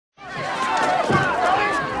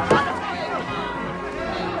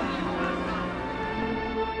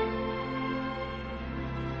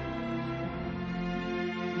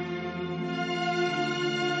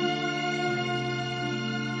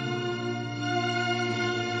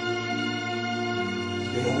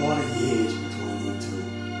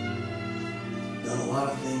lot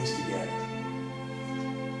of things together.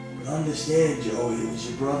 But understand, Joey, it was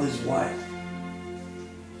your brother's wife.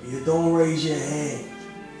 You don't raise your hand.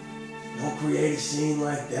 Don't create a scene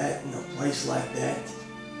like that in a place like that.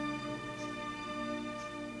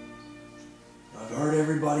 I've heard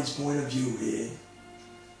everybody's point of view here.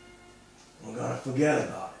 We're gonna forget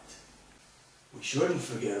about it. We shouldn't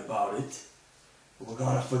forget about it, but we're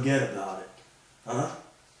gonna forget about it. Huh?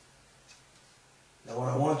 Now what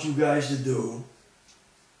I want you guys to do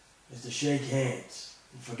is to shake hands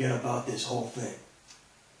and forget about this whole thing.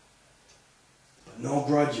 But no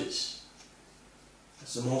grudges.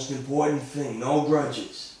 That's the most important thing. No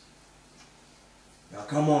grudges. Now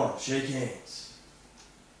come on, shake hands.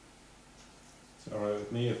 It's alright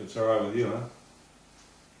with me if it's alright with you, huh?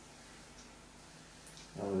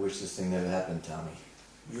 I only wish this thing never happened, Tommy.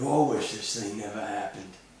 We all wish this thing never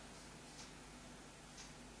happened.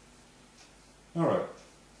 Alright.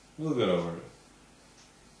 We'll get over it.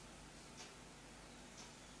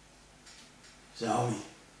 Sally,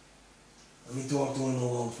 let me talk to him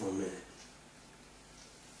alone for a minute.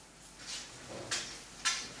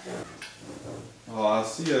 Oh, I'll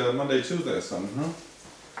see you Monday, Tuesday or something, huh?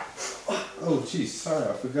 Oh, geez, sorry,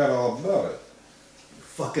 I forgot all about it. You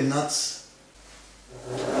fucking nuts.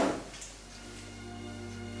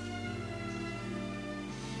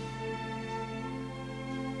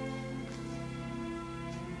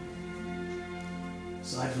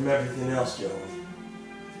 Aside from everything else, Joey,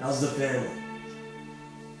 how's the family?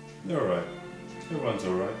 You're alright. Everyone's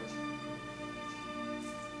alright.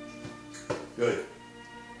 Good.